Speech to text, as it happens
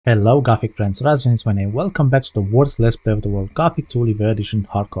Hello Gothic friends, Razvan is my name. Welcome back to the worst let's play of the world, Gothic 2 Live Edition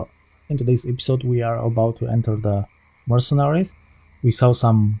Hardcore. In today's episode we are about to enter the mercenaries. We saw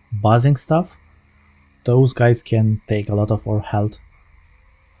some buzzing stuff. Those guys can take a lot of our health.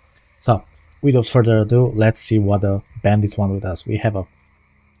 So, without further ado, let's see what the bandits want with us. We have a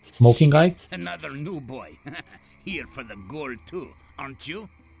smoking guy. Another new boy. Here for the gold too, aren't you?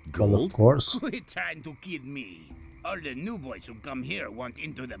 Well, of course. Quit trying to kid me. All the new boys who come here want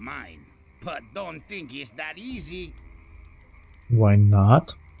into the mine. But don't think it's that easy. Why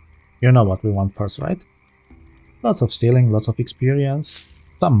not? You know what we want first, right? Lots of stealing, lots of experience,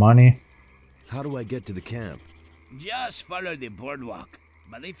 some money. How do I get to the camp? Just follow the boardwalk.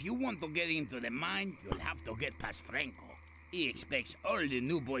 But if you want to get into the mine, you'll have to get past Franco. He expects all the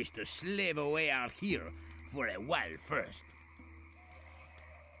new boys to slave away out here for a while first.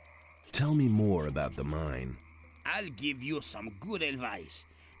 Tell me more about the mine. I'll give you some good advice.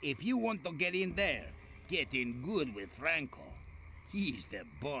 If you want to get in there, get in good with Franco. He's the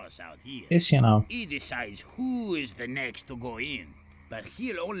boss out here. Yes, you know. He decides who is the next to go in. But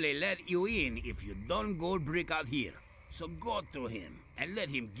he'll only let you in if you don't go brick out here. So go to him and let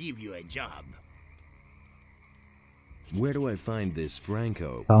him give you a job. Where do I find this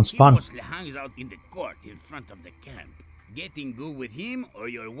Franco? Sounds He fun. mostly hangs out in the court in front of the camp. Get in good with him or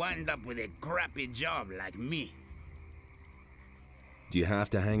you'll wind up with a crappy job like me. Do you have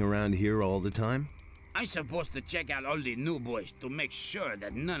to hang around here all the time? I'm supposed to check out all the new boys to make sure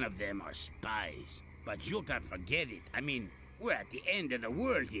that none of them are spies. But you can't forget it. I mean, we're at the end of the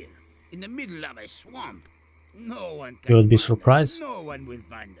world here, in the middle of a swamp. No one can You would be find us. surprised. No one will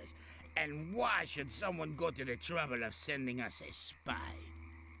find us. And why should someone go to the trouble of sending us a spy?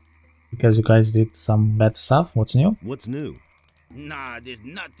 Because you guys did some bad stuff. What's new? What's new? Nah, there's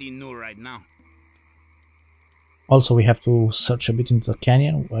nothing new right now. Also, we have to search a bit into the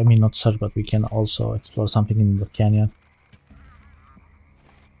canyon. I mean, not search, but we can also explore something in the canyon.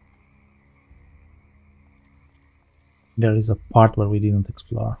 There is a part where we didn't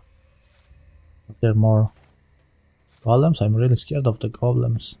explore. But there are more golems. I'm really scared of the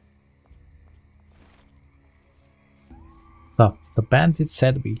golems. So, the bandits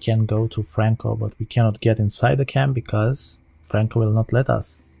said we can go to Franco, but we cannot get inside the camp because Franco will not let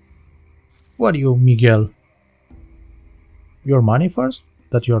us. What are you, Miguel? Your money first?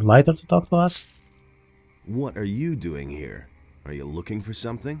 That you're lighter to talk to us? What are you doing here? Are you looking for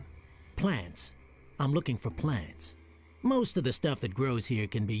something? Plants. I'm looking for plants. Most of the stuff that grows here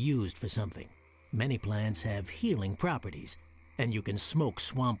can be used for something. Many plants have healing properties, and you can smoke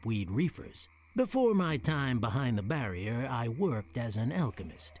swampweed reefers. Before my time behind the barrier, I worked as an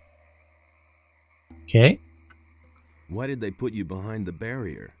alchemist. Okay. Why did they put you behind the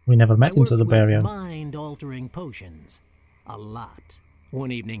barrier? We never met into the I barrier. worked with mind-altering potions. A lot.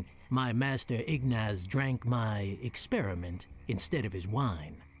 One evening, my master Ignaz drank my experiment instead of his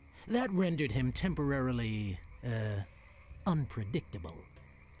wine. That rendered him temporarily, unpredictable.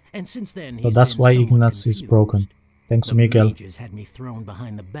 And since then, So he's that's been why somewhat Ignaz is broken. confused. Thanks to The Miguel. mages had me thrown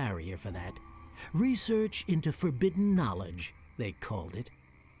behind the barrier for that. Research into forbidden knowledge, they called it.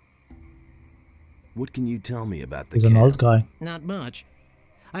 What can you tell me about the He's camp? an old guy. Not much.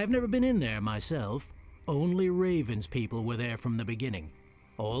 I've never been in there myself. Only Raven's people were there from the beginning.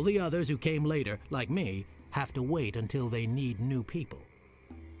 All the others who came later, like me, have to wait until they need new people.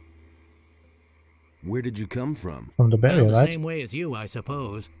 Where did you come from? From the barrier, The right? same way as you, I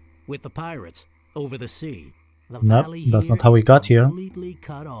suppose. With the pirates, over the sea. The Nope, valley that's here not how we is got here. completely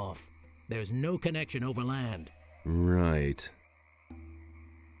cut off. There's no connection over land. Right.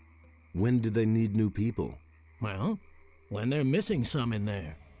 When do they need new people? Well, when they're missing some in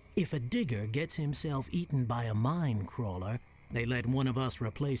there. If a digger gets himself eaten by a mine crawler, they let one of us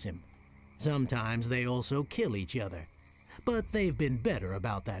replace him. Sometimes they also kill each other. But they've been better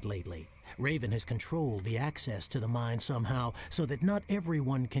about that lately. Raven has controlled the access to the mine somehow so that not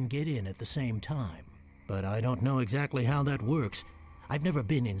everyone can get in at the same time. But I don't know exactly how that works. I've never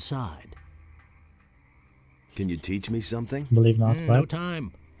been inside. Can you teach me something? Believe not, No right?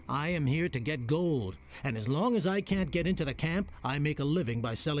 time. I am here to get gold, and as long as I can't get into the camp, I make a living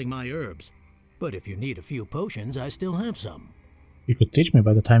by selling my herbs. But if you need a few potions, I still have some. You could teach me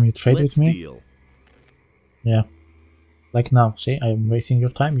by the time you trade Let's with me. deal. Yeah. Like now, see, I am wasting your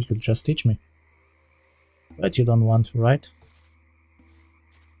time, you could just teach me. But you don't want to, right?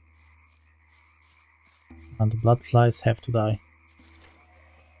 And the blood flies have to die.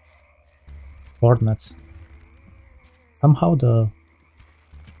 Hornets. Somehow the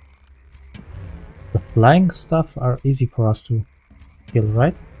flying stuff are easy for us to kill,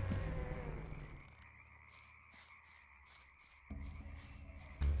 right?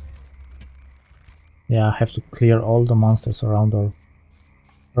 Yeah, I have to clear all the monsters around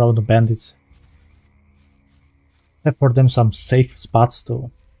the bandits. Have for them some safe spots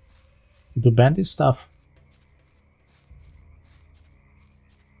to do bandit stuff.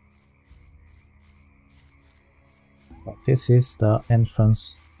 But this is the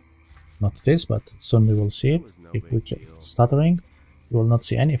entrance. Not this, but soon we will see it. If we keep stuttering, we will not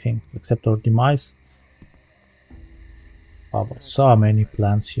see anything except our demise. Oh, but so many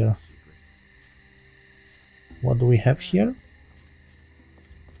plants here. What do we have here?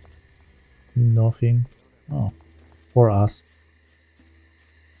 Nothing. Oh, for us.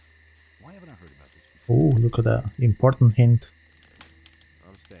 Oh, look at that important hint.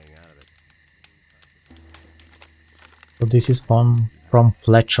 So this is from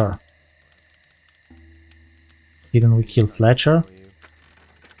Fletcher. Didn't we kill Fletcher?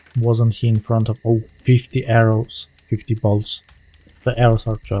 Wasn't he in front of... Oh, 50 arrows, 50 bolts. The arrows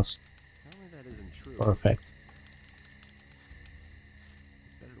are just perfect.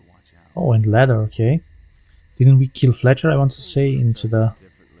 Oh, and leather, okay. Didn't we kill Fletcher, I want to say, into the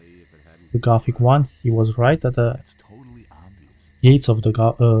Gothic one? He was right at the gates of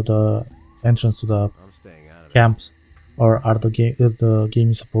the entrance to the camps. Or are the game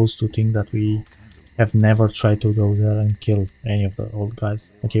is supposed to think that we have never tried to go there and kill any of the old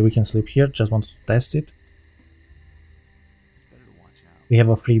guys? Okay, we can sleep here, just wanted to test it. We have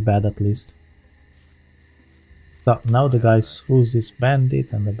a free bed at least. So now the guys, who's this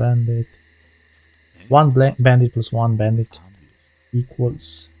bandit and the bandit? One bandit plus one bandit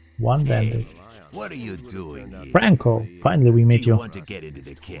equals one bandit. What are you doing here? Franco, finally we met you. Want to get into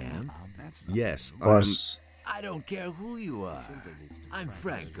the camp? Yes, Of course. I don't care who you are. I'm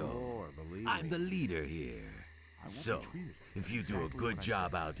Franco. I'm the leader here. So, if you do a good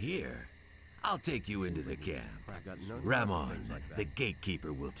job out here, I'll take you into the camp. Ramon, the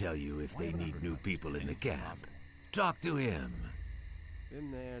gatekeeper, will tell you if they need new people in the camp. Talk to him.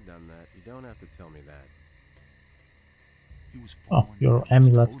 Been there, done that. You don't have to tell me that. Oh, your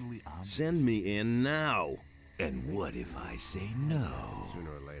amulet. send me in now. And what if I say no? Sooner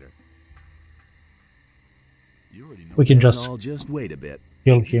or later. We can just I'll just wait a bit.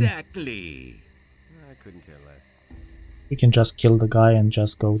 kill him. Exactly. I couldn't care less. We can just kill the guy and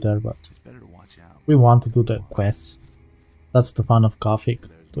just go there, but we want to do the quests. That's the fun of Gothic,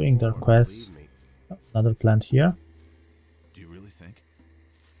 doing their quests. Another plant here. Do you really think?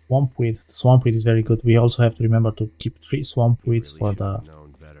 Swamp weed. The swamp weed is very good. We also have to remember to keep 3 swamp weeds for the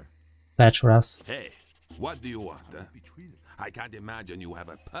Known better. thatchgrass. Hey, what do you want? I can't imagine you have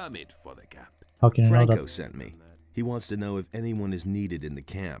a permit for the camp. How can you know Franco that? sent me. He wants to know if anyone is needed in the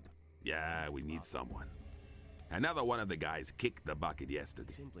camp. Yeah, we need someone. Another one of the guys kicked the bucket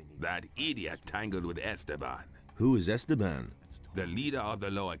yesterday. That idiot tangled with Esteban. Who is Esteban? The leader of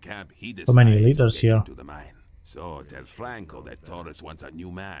the lower camp, he So many decided leaders to get here. into the mine. So tell Franco that Torres wants a new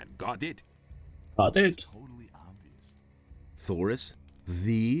man. Got it? Got it. Thoris?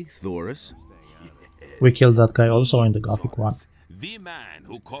 The Thoris? We killed that guy also in the Gothic one. The man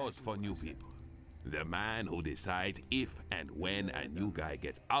who calls for new people. The man who decides if and when a new guy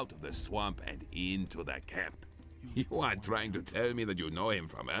gets out of the swamp and into the camp. You are trying to tell me that you know him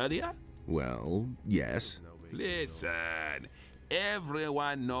from earlier? Well, yes. Listen,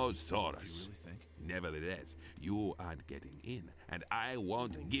 everyone knows Taurus. Nevertheless, you aren't getting in, and I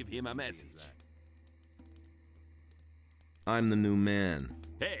won't give him a message. I'm the new man.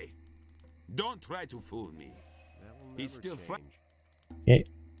 Hey, don't try to fool me. He's still Yeah.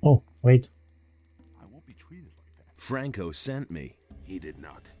 Oh, wait. Franco sent me. He did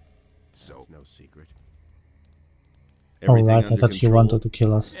not. So, No secret. Everything Alright, I under thought he control? wanted to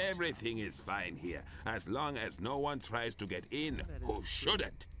kill us. everything is fine here, as long as no one tries to get in who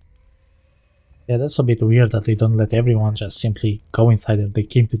shouldn't. Yeah, that's a bit weird that they don't let everyone just simply go inside it. They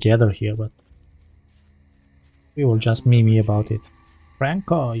came together here, but we will just meme about it.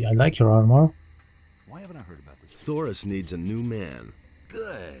 Franco, I like your armor. Thoris needs a new man.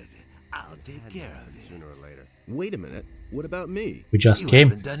 Good. I'll take care of it. Sooner or later. Wait a minute. What about me? We just You came.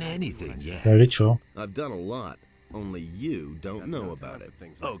 haven't done anything yet. Very true. I've done a lot. Only you don't know about it.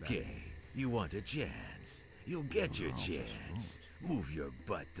 Okay, you want a chance. You'll get your chance. Move your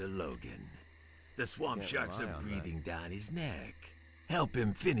butt to Logan. The swamp sharks are breathing down his neck. Help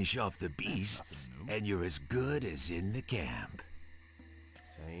him finish off the beasts, and you're as good as in the camp.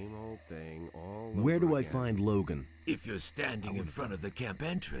 Same old thing all Where do over I again. find Logan? If you're standing in front of the camp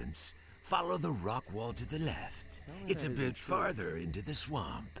entrance, follow the rock wall to the left. It's a bit farther into the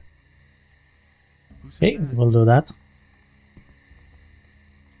swamp. Okay, we'll do that.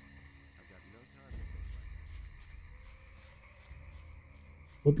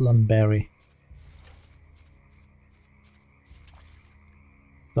 Woodland berry.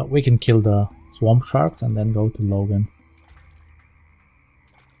 So we can kill the swamp sharks and then go to Logan.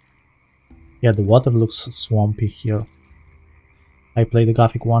 Yeah, the water looks swampy here. I played the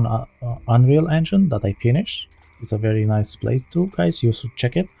Gothic 1 Unreal Engine that I finished. It's a very nice place too, guys. You should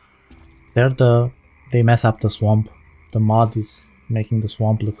check it. There they mess up the swamp. The mod is making the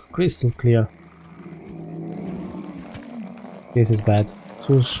swamp look crystal clear. This is bad.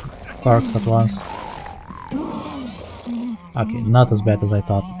 2 sharks at once. Okay, not as bad as I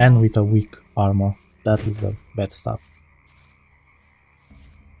thought. And with a weak armor. That is the bad stuff.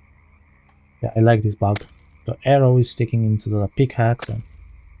 Yeah, I like this bug. The arrow is sticking into the pickaxe and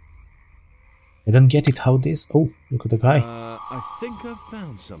I don't get it how this... Oh, look at the guy. I think I've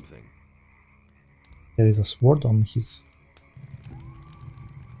found something. There is a sword on his...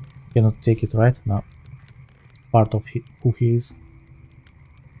 Cannot take it, right? No. Part of who he is.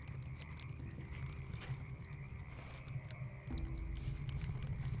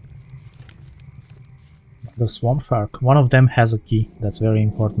 The swamp shark. One of them has a key. That's very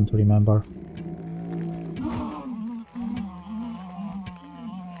important to remember.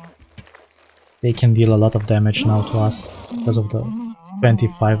 They can deal a lot of damage now to us because of the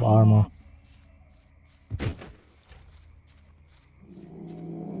 25 armor.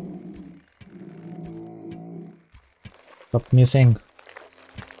 Stop missing.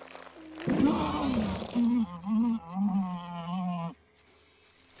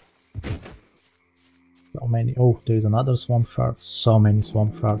 So many. Oh, there is another swamp shark. So many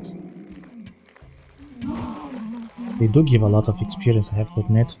swamp sharks. They do give a lot of experience, I have to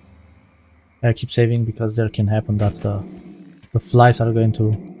admit. I keep saving because there can happen that the flies are going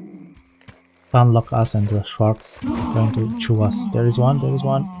to unlock us and the sharks are going to chew us. There is one, there is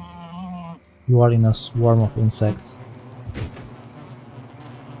one. You are in a swarm of insects.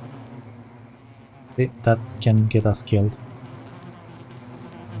 That can get us killed.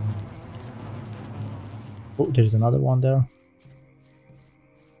 Oh, there is another one there.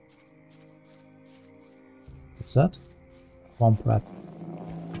 What's that? Swamp rat.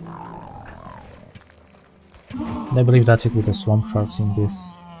 And I believe that's it with the swamp sharks in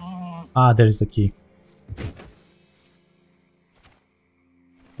this. Ah, there is the key.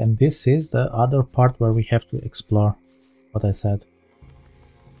 And this is the other part where we have to explore what I said.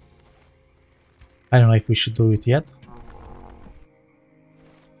 I don't know if we should do it yet.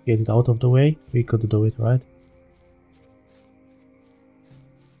 Get it out of the way. We could do it, right?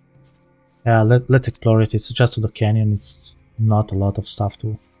 Yeah, let's explore it. It's just to the canyon. It's not a lot of stuff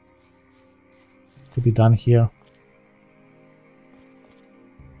to be done here.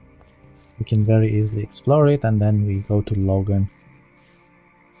 We can very easily explore it and then we go to Logan.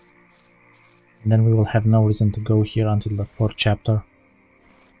 And then we will have no reason to go here until the 4th chapter.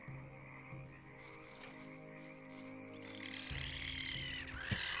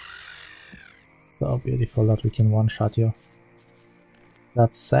 So beautiful that we can one-shot you.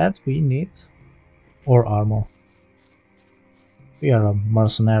 That said, we need ore armor. We are a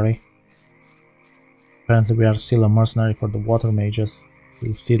mercenary. Apparently we are still a mercenary for the water mages.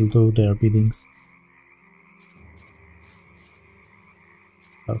 We still do their biddings.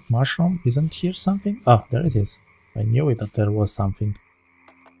 Dark mushroom, isn't here something? Ah, there it is. I knew it that there was something.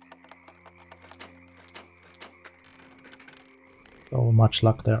 So much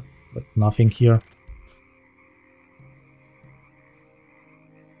luck there, but nothing here.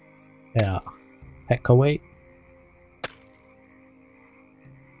 Yeah, heck away.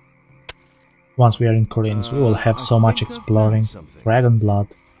 Once we are in Koreans, we will have so much exploring. Dragon blood.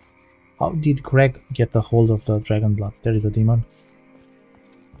 How did Greg get a hold of the dragon blood? There is a demon.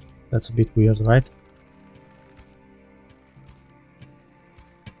 That's a bit weird, right?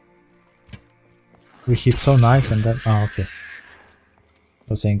 We hit so nice and then... Oh, okay. I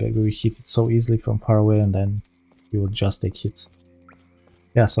was saying we hit it so easily from far away and then we would just take hits.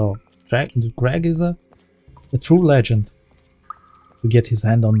 Yeah, so Greg is a true legend. To get his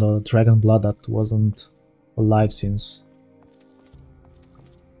hand on the dragon blood that wasn't alive since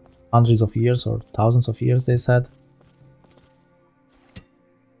hundreds of years or thousands of years, they said.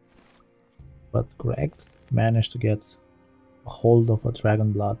 But Greg managed to get a hold of a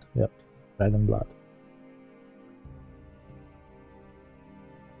dragon blood. Yep, dragon blood.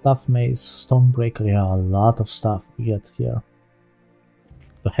 Tough mace, stonebreaker, yeah, a lot of stuff we get here.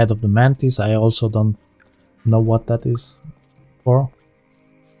 The head of the mantis, I also don't know what that is for.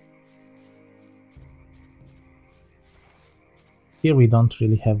 Here we don't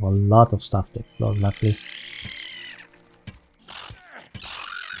really have a lot of stuff to explore, luckily.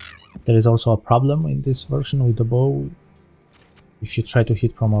 There is also a problem in this version with the bow. If you try to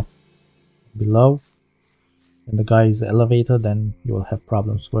hit from below, and the guy is elevated, then you will have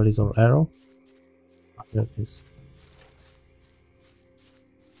problems. Where is our arrow? Ah, there it is.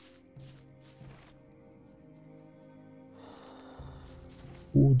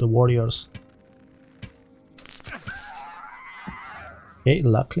 Ooh, the warriors. Okay,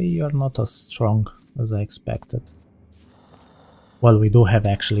 luckily you are not as strong as I expected. Well, we do have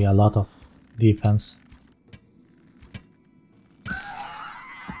actually a lot of defense.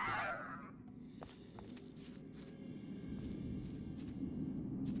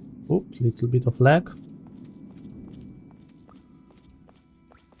 Oops, little bit of lag.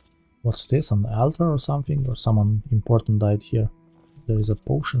 What's this, an altar or something? Or someone important died here? There is a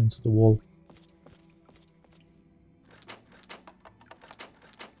potion into the wall.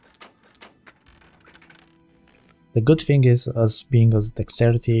 The good thing is, as being as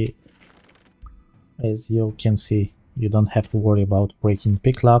dexterity, as you can see, you don't have to worry about breaking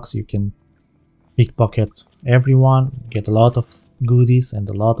picklocks. You can pickpocket everyone, get a lot of goodies and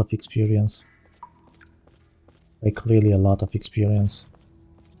a lot of experience. Like really a lot of experience.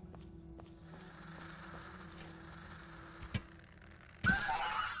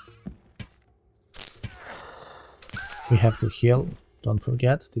 We have to heal, don't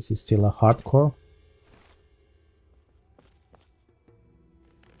forget, this is still a hardcore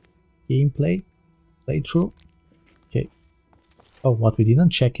gameplay playthrough. Okay. Oh, what we didn't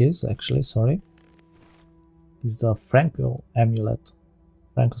check is actually, sorry, is the Franco amulet.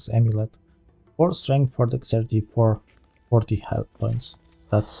 Franco's amulet. 4 strength, 4 dexterity, 4 40 health points.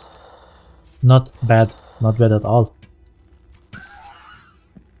 That's not bad, not bad at all.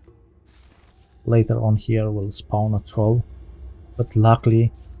 Later on here we'll spawn a troll, but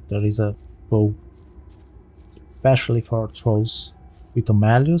luckily there is a bow especially for trolls with a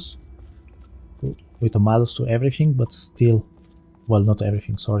malus to everything, but still, well, not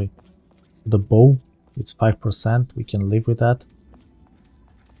everything, sorry. The bow, it's 5%, we can live with that.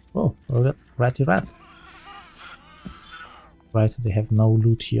 Oh, ratty rat. Right, they have no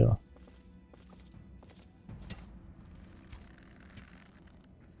loot here.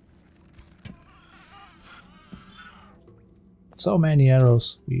 So many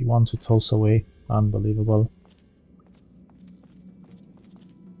arrows we want to toss away, unbelievable.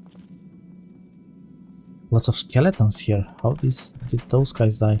 Lots of skeletons here. How did those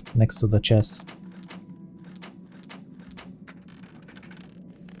guys die next to the chest?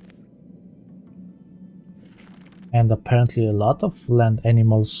 And apparently a lot of land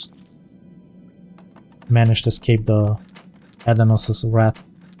animals managed to escape the Adenos's rat.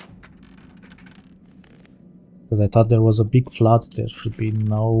 Because I thought there was a big flood, there should be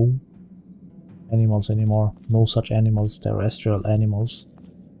no animals anymore. No such animals, terrestrial animals.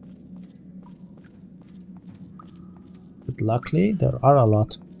 But luckily there are a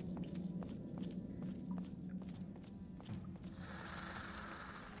lot.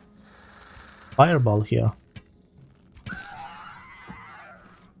 Fireball here.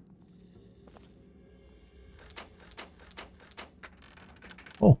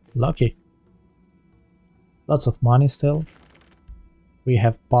 Oh, lucky. Lots of money still. We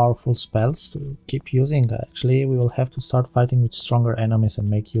have powerful spells to keep using. Actually, we will have to start fighting with stronger enemies and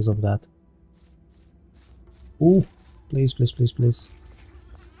make use of that. Ooh, please, please, please, please.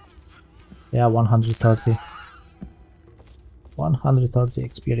 Yeah, 130. 130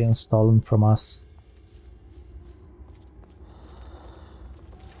 experience stolen from us.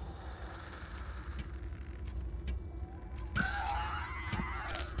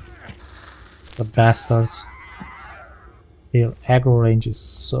 The bastards. Their aggro range is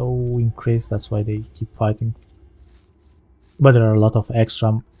so increased, that's why they keep fighting. But there are a lot of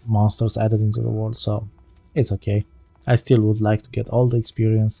extra monsters added into the world, so it's okay. I still would like to get all the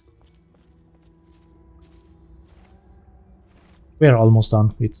experience. We are almost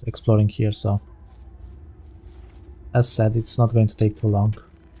done with exploring here, so as said, it's not going to take too long.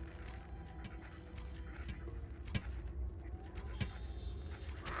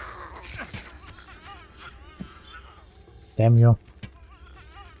 Damn you.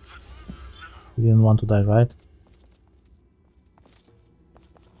 You didn't want to die, right?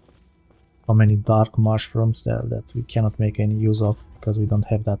 How many dark mushrooms there that we cannot make any use of because we don't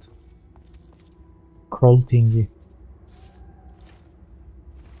have that crawl thingy.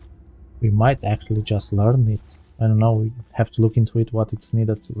 We might actually just learn it. I don't know, we have to look into it what it's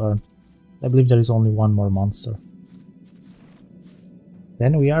needed to learn. I believe there is only one more monster.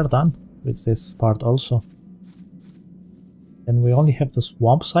 Then we are done with this part also. And we only have the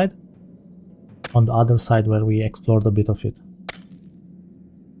swamp side on the other side where we explored a bit of it.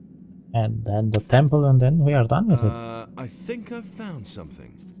 And then the temple, and then we are done with it. I think I've found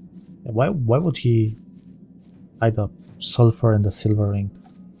something. Why would he Hide the sulfur and the silver ring.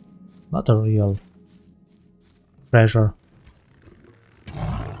 Not a real treasure.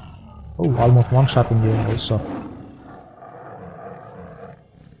 Oh, almost one shot in the air also.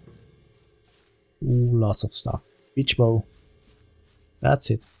 Ooh, lots of stuff. Beach bow. That's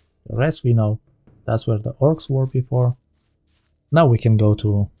it. The rest we know. That's where the orcs were before. Now we can go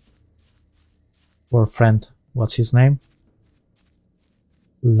to our friend. What's his name?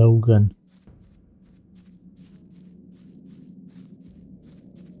 Logan.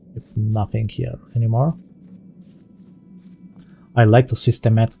 Nothing here anymore. I like to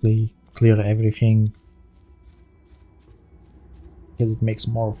systematically clear everything because it makes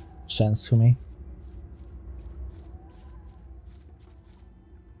more sense to me.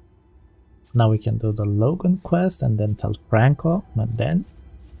 Now we can do the Logan quest and then tell Franco, and then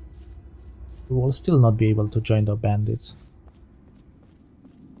we will still not be able to join the bandits.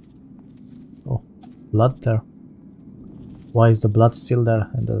 Oh, blood there. Why is the blood still there?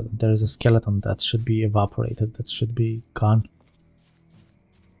 And there is a skeleton that should be evaporated, that should be gone.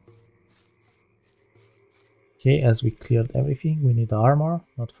 Okay, as we cleared everything, we need armor,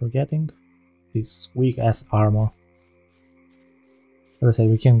 not forgetting this weak ass armor. As I said,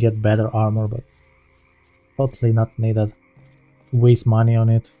 we can get better armor, but totally not needed. Waste money on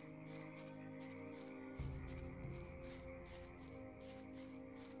it.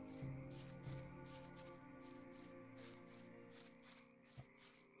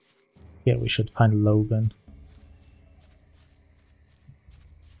 Here we should find Logan.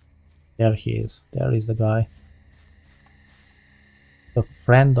 There he is. There is the guy. The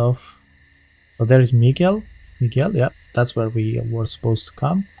friend of... Oh, there is Miguel. Miguel, yeah. That's where we were supposed to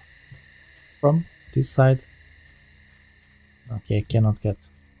come from. This side. Okay, cannot get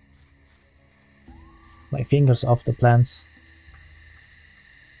my fingers off the plants.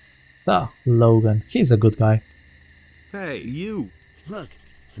 Ah, Logan. He's a good guy. Hey, you! Look,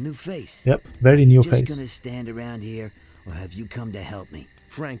 a new face. Yep, very new Just face. gonna stand around here, or have you come to help me?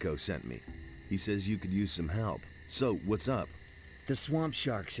 Franco sent me. He says you could use some help. So, what's up? The swamp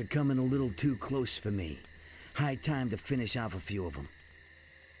sharks are coming a little too close for me. High time to finish off a few of them.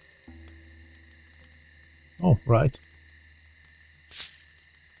 Oh, right.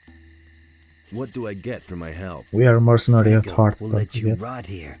 What do I get for my help? We are mercenary at Franco heart. will don't let you forget. rot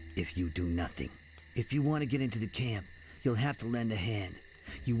here if you do nothing. If you want to get into the camp, you'll have to lend a hand.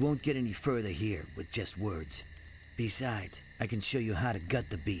 You won't get any further here with just words. Besides, I can show you how to gut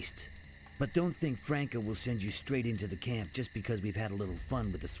the beasts. But don't think Franco will send you straight into the camp just because we've had a little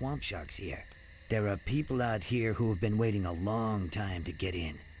fun with the swamp sharks here. There are people out here who have been waiting a long time to get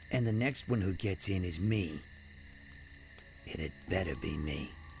in. And the next one who gets in is me. It'd better be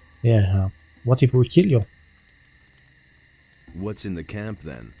me. Yeah, what if we kill you? What's in the camp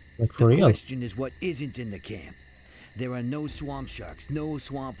then? Like for The real? question is what isn't in the camp. There are no swamp sharks, no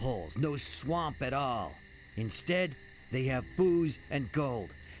swamp holes, no swamp at all. Instead, they have booze and gold.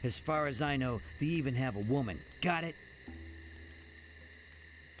 As far as I know, they even have a woman. Got it?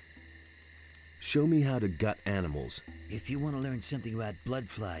 Show me how to gut animals. If you want to learn something about blood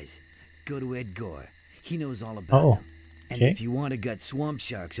flies, go to Edgar. He knows all about Oh, them. And okay. if you want to gut swamp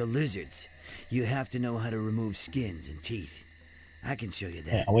sharks or lizards, you have to know how to remove skins and teeth. I can show you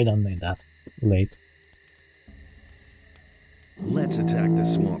that. Yeah, we don't need that. Late. Let's attack the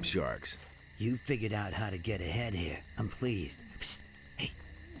swamp sharks. You figured out how to get ahead here. I'm pleased. Psst. Hey,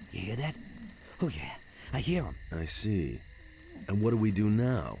 you hear that? Oh yeah, I hear them. I see. And what do we do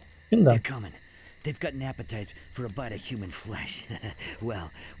now? Kill They're them. coming. They've got an appetite for a bite of human flesh. Well,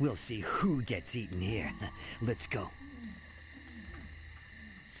 we'll see who gets eaten here. Let's go.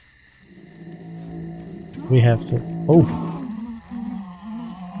 We have to... Oh!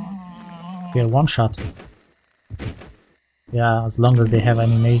 Here, one shot. Yeah, as long as they have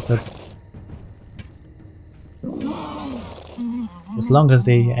animated. As long as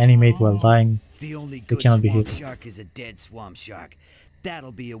they animate while dying, The only they good cannot be swamp hit. shark is a dead swamp shark.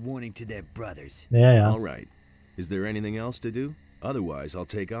 That'll be a warning to their brothers. Yeah, yeah. All right. Is there anything else to do? Otherwise, I'll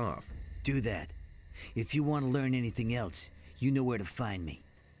take off. Do that. If you want to learn anything else, you know where to find me.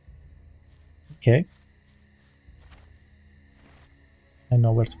 Okay. I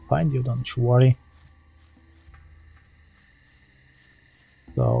know where to find you, don't you worry.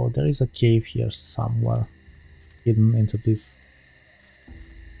 So there is a cave here somewhere, hidden into this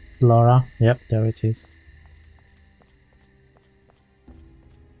flora. Yep, there it is.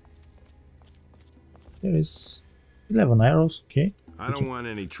 There is 11 arrows, okay. I don't want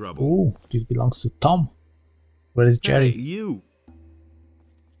any trouble. Oh, this belongs to Tom. Where is Jerry? Hey, you!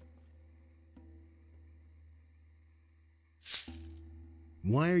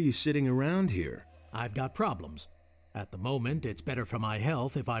 Why are you sitting around here? I've got problems. At the moment, it's better for my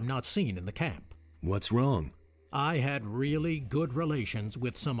health if I'm not seen in the camp. What's wrong? I had really good relations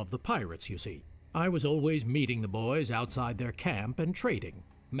with some of the pirates, you see. I was always meeting the boys outside their camp and trading.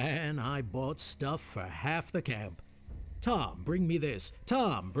 Man, I bought stuff for half the camp. Tom, bring me this.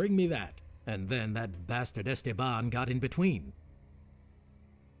 Tom, bring me that. And then that bastard Esteban got in between.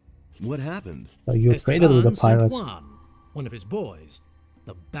 What happened? So you traded with the Esteban pirates. sent Juan, one of his boys.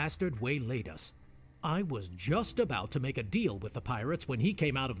 The bastard waylaid us. I was just about to make a deal with the pirates when he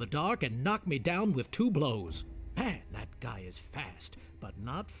came out of the dark and knocked me down with 2 blows. Man, that guy is fast, but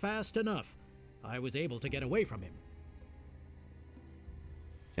not fast enough. I was able to get away from him.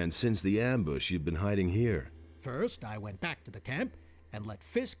 And since the ambush, you've been hiding here. First, I went back to the camp and let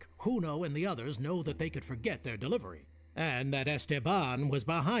Fisk, Juno, and the others know that they could forget their delivery, and that Esteban was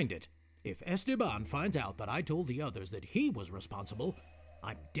behind it. If Esteban finds out that I told the others that he was responsible,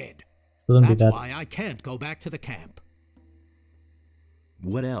 I'm dead. Shouldn't be That's that. why I can't go back to the camp.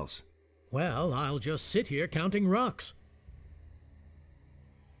 What else? Well, I'll just sit here counting rocks.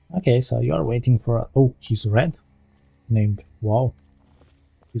 Okay, so you are waiting for a... Oh, he's red. Named... Wow.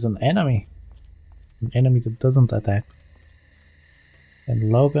 He's an enemy. An enemy that doesn't attack.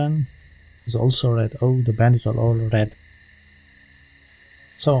 And Logan is also red. Oh, the bandits are all red.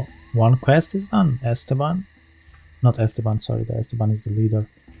 So, one quest is done. Esteban. Not Esteban, sorry. The Esteban is the leader.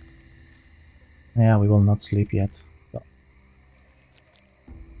 Yeah, we will not sleep yet. So,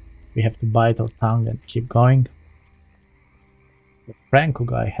 we have to bite our tongue and keep going. The Franco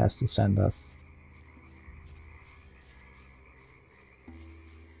guy has to send us.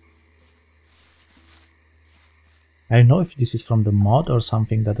 I don't know if this is from the mod or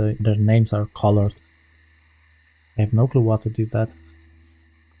something that their names are colored. I have no clue what it is that.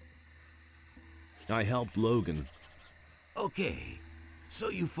 I helped Logan. Okay, so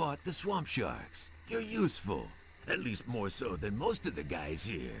you fought the Swampsharks. You're useful. At least more so than most of the guys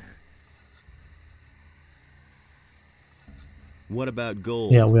here. What about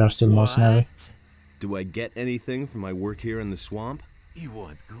gold? Yeah, we are still mercenary. What? Do I get anything for my work here in the swamp? You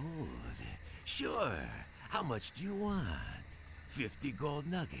want gold? Sure. How much do you want? 50 gold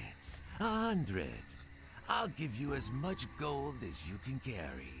nuggets? 100? I'll give you as much gold as you can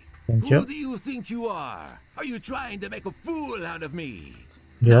carry. Thank Who you. do you think you are? Are you trying to make a fool out of me?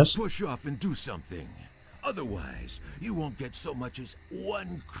 Yes. Push off and do something. Otherwise, you won't get so much as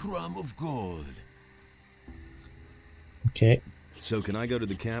 1 crumb of gold. Okay. So can I go to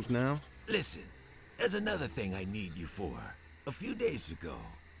the camp now? Listen, there's another thing I need you for. A few days ago,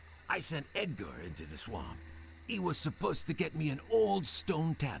 I sent Edgar into the swamp. He was supposed to get me an old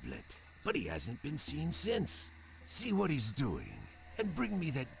stone tablet, but he hasn't been seen since. See what he's doing, and bring me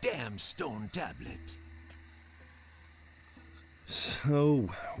that damn stone tablet. So,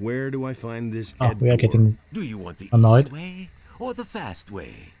 where do I find this Oh, we are Edgar? getting... Do you want the Annoyed? easy way or the fast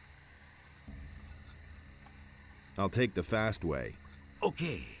way? I'll take the fast way.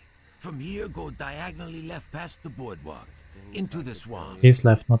 Okay, from here go diagonally left past the boardwalk, into the swamp. He's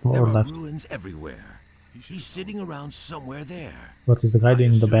left, not There more are left. ruins everywhere. He's sitting around somewhere there. What is the guy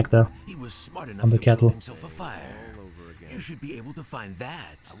doing in the back there? He was smart enough On the to cattle. build himself a fire. You should be able to find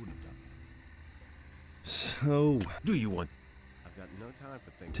that. So, Do you want I've got no time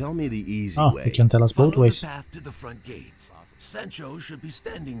for things. tell me the easy Oh, way. you can tell us both follow ways. the path to the front gate? Sancho should be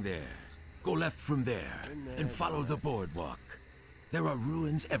standing there. Go left from there and follow the boardwalk. There are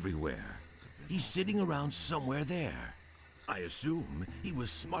ruins everywhere. He's sitting around somewhere there. I assume he was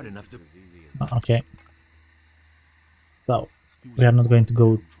smart enough to... Okay. So, we are not going to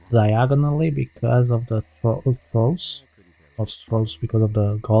go diagonally because of the trolls. Not trolls, because of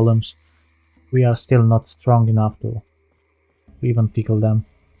the golems. We are still not strong enough to even tickle them.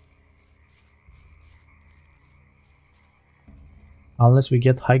 Unless we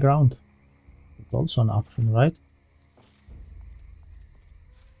get high ground. It's also an option, right?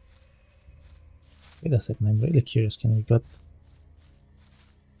 Wait a second, I'm really curious. Can we get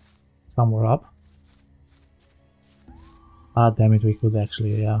somewhere up? Ah, damn it, we could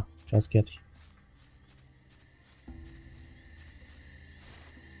actually, yeah, just get...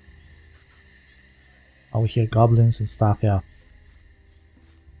 Oh, we hear goblins and stuff, yeah.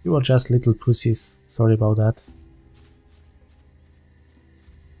 You are just little pussies, sorry about that.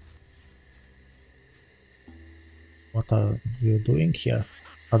 What are you doing here?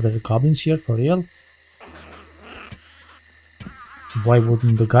 Are there goblins here for real? Why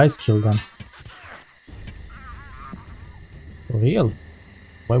wouldn't the guys kill them? For real?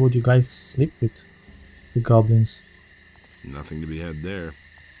 Why would you guys sleep with the goblins? Nothing to be had there.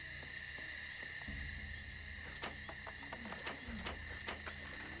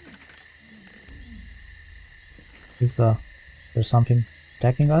 There's something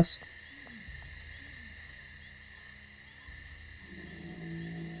attacking us?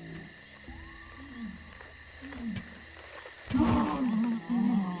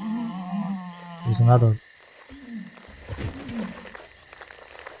 There's another.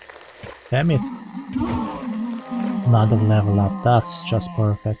 Damn it. Another level up. That's just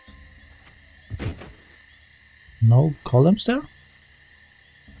perfect. No golems there?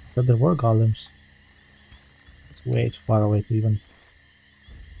 But there were golems. It's way too far away to even.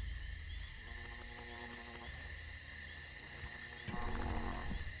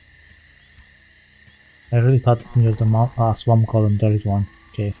 I really thought near the swamp golem there is one.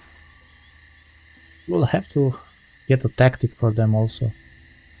 Okay. We'll have to get a tactic for them also.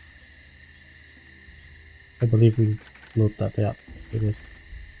 I believe we loot that, yeah, we did.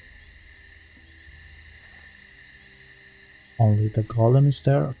 Only the golem is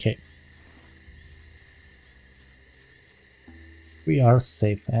there, okay. We are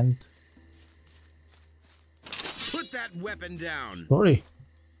safe and... Put that weapon down! Sorry.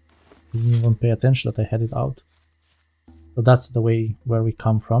 Didn't even pay attention that I had it out. So that's the way where we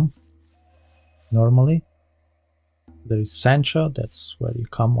come from. Normally. There is Sancho, that's where you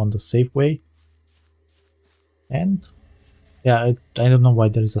come on the safe way. And yeah, I don't know why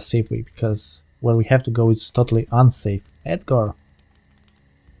there is a safe way, because where we have to go is totally unsafe. Edgar.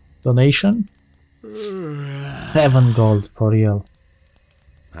 Donation? 7 gold for real.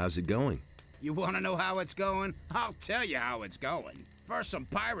 How's it going? You want to know how it's going? I'll tell you how it's going. First, some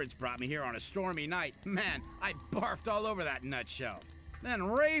pirates brought me here on a stormy night. Man, I barfed all over that nutshell. Then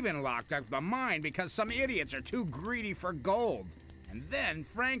Raven locked up the mine because some idiots are too greedy for gold. And then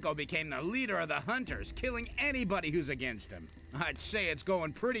Franco became the leader of the hunters, killing anybody who's against him. I'd say it's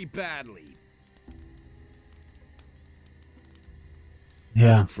going pretty badly.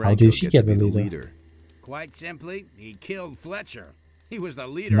 Yeah, how did she get the leader? Quite simply, he killed Fletcher. He was the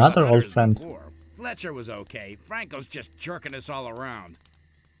leader Another of the old hunters friend. before. Fletcher was okay. Franco's just jerking us all around.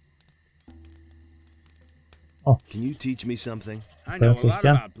 Oh. Can you teach me something? I know a Apparently, lot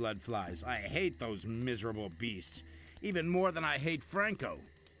yeah. about blood flies. I hate those miserable beasts. Even more than I hate Franco.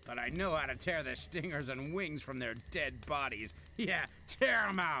 But I know how to tear the stingers and wings from their dead bodies. Yeah, tear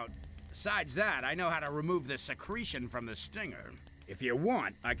them out. Besides that, I know how to remove the secretion from the stinger. If you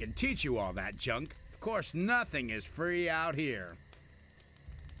want, I can teach you all that junk. Of course, nothing is free out here.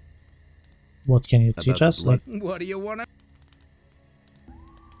 What can you teach the us? blood- Like, What do you want to...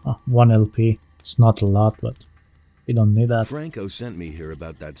 1 LP. It's not a lot, but we don't need that. Franco sent me here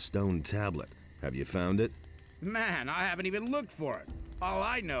about that stone tablet. Have you found it? Man, I haven't even looked for it. All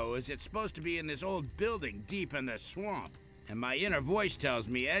I know is it's supposed to be in this old building deep in the swamp. And my inner voice tells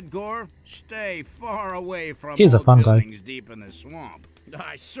me, Edgar, stay far away from He's a old fun guy. buildings deep in the swamp.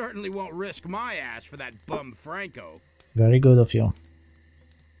 I certainly won't risk my ass for that bum Franco. Very good of you.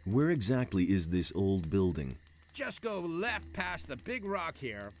 Where exactly is this old building? Just go left past the big rock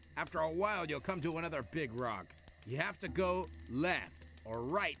here. After a while, you'll come to another big rock. You have to go left or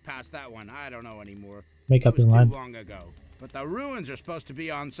right past that one. I don't know anymore. Make up It was your too mind. long ago. But the ruins are supposed to be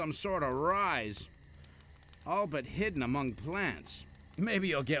on some sort of rise. All but hidden among plants. Maybe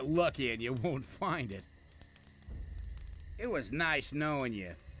you'll get lucky and you won't find it. It was nice knowing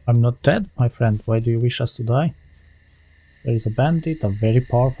you. I'm not dead, my friend. Why do you wish us to die? There is a bandit, a very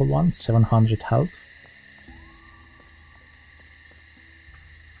powerful one, 700 health.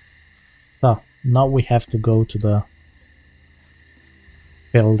 So, now we have to go to the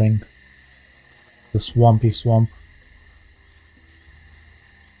building. The swampy swamp.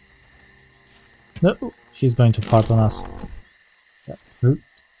 No, she's going to fart on us. Yeah. The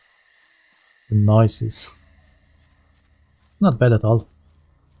noises. Not bad at all.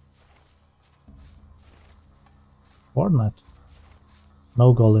 Fortnite.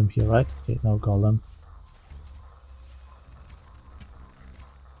 No golem here, right? Okay, no golem.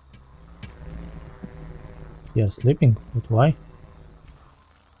 They are sleeping, but why?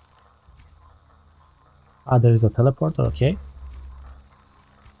 Ah, there is a teleporter, okay.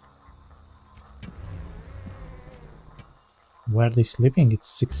 Where are they sleeping? It's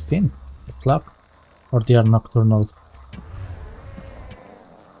 16 o'clock. Or they are nocturnal.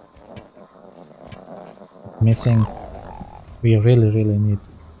 Missing. We really need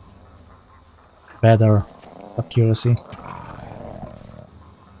better accuracy.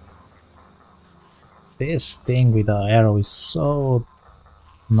 This thing with the arrow is so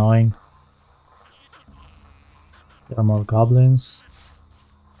annoying. There are more goblins.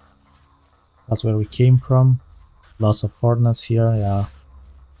 That's where we came from. Lots of Fortnites here, yeah.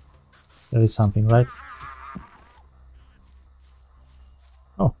 There is something, right?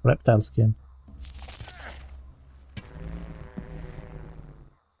 Oh, reptile skin.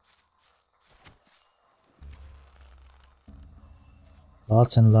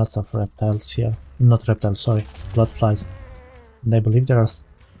 Lots and lots of reptiles here. Not reptiles, sorry, blood flies. And I believe there are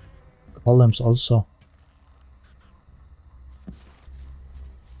golems also.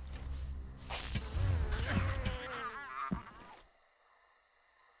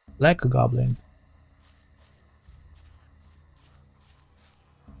 Like a goblin.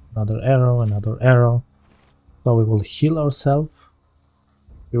 Another arrow, another arrow. So we will heal ourselves.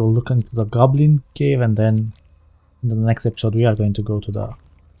 We will look into the goblin cave, and then in the next episode we are going to go to the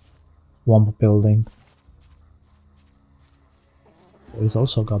swamp building. There is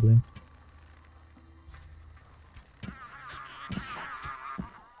also a goblin.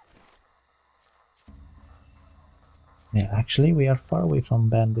 Yeah, actually we are far away from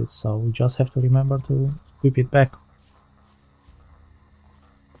bandits, so we just have to remember to equip it back.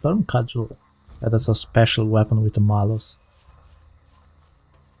 Storm Cudgel. That is a special weapon with the malus.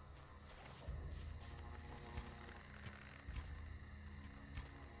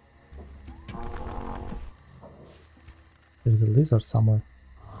 There is a lizard somewhere.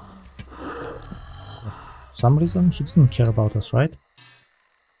 For some reason he didn't care about us, right?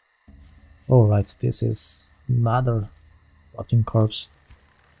 Oh right, this is another rotting corpse.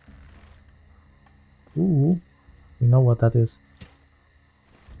 Ooh, we know what that is.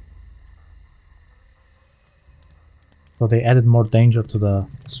 So they added more danger to the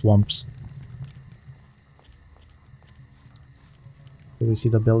swamps. Do we see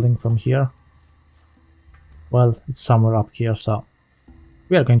the building from here? Well, it's somewhere up here, so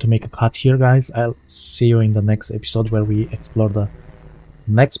we are going to make a cut here, guys. I'll see you in the next episode where we explore the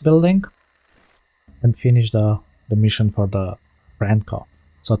next building and finish the mission for the Franco.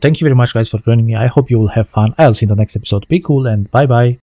 So thank you very much, guys, for joining me. I hope you will have fun. I'll see you in the next episode. Be cool and bye bye.